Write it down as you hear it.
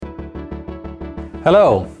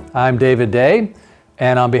Hello, I'm David Day,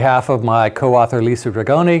 and on behalf of my co-author Lisa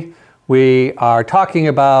Dragoni, we are talking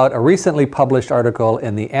about a recently published article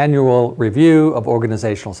in the Annual Review of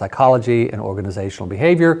Organizational Psychology and Organizational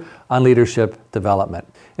Behavior on leadership development.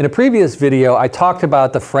 In a previous video, I talked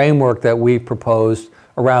about the framework that we proposed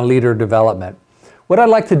around leader development. What I'd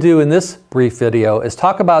like to do in this brief video is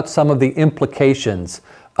talk about some of the implications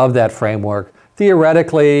of that framework,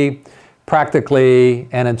 theoretically, practically,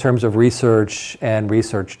 and in terms of research and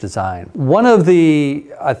research design. One of the,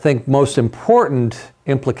 I think, most important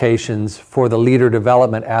implications for the leader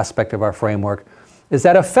development aspect of our framework is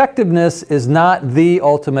that effectiveness is not the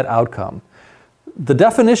ultimate outcome. The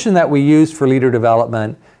definition that we use for leader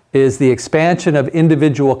development is the expansion of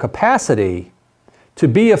individual capacity to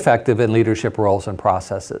be effective in leadership roles and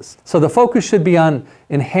processes. So the focus should be on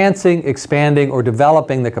enhancing, expanding, or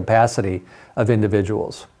developing the capacity of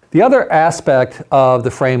individuals. The other aspect of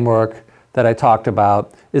the framework that I talked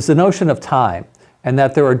about is the notion of time, and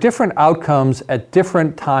that there are different outcomes at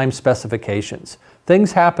different time specifications.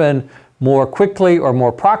 Things happen more quickly or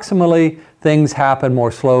more proximally, things happen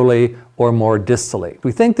more slowly or more distally.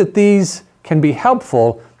 We think that these can be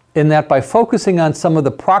helpful in that by focusing on some of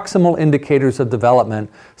the proximal indicators of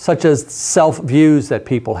development, such as self-views that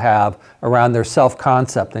people have around their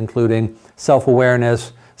self-concept, including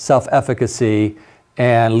self-awareness, self-efficacy,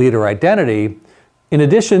 and leader identity, in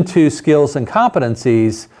addition to skills and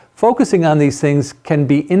competencies, focusing on these things can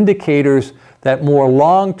be indicators that more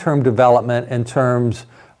long-term development in terms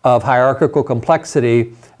of hierarchical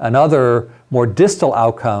complexity and other more distal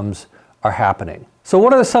outcomes are happening. So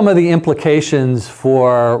what are some of the implications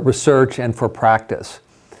for research and for practice?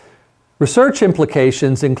 Research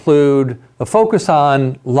implications include a focus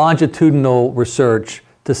on longitudinal research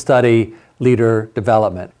to study leader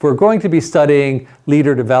development. If we're going to be studying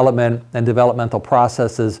leader development and developmental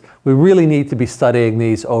processes, we really need to be studying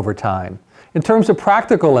these over time. In terms of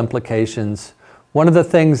practical implications, one of the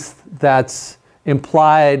things that's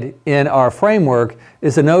implied in our framework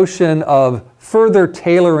is a notion of further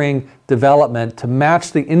tailoring development to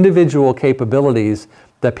match the individual capabilities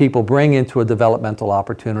that people bring into a developmental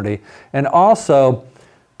opportunity, and also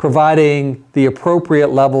providing the appropriate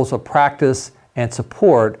levels of practice and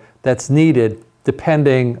support that's needed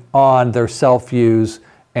depending on their self-views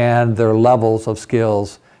and their levels of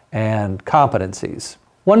skills and competencies.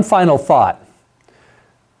 One final thought.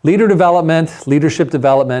 Leader development, leadership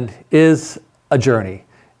development is a journey,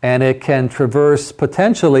 and it can traverse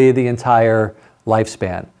potentially the entire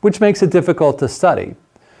lifespan, which makes it difficult to study.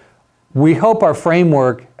 We hope our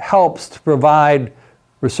framework helps to provide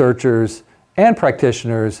researchers and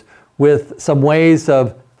practitioners with some ways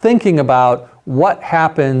of thinking about what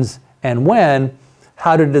happens and when,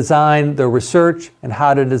 how to design their research and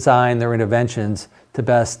how to design their interventions to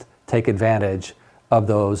best take advantage of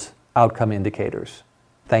those outcome indicators.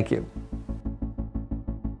 Thank you.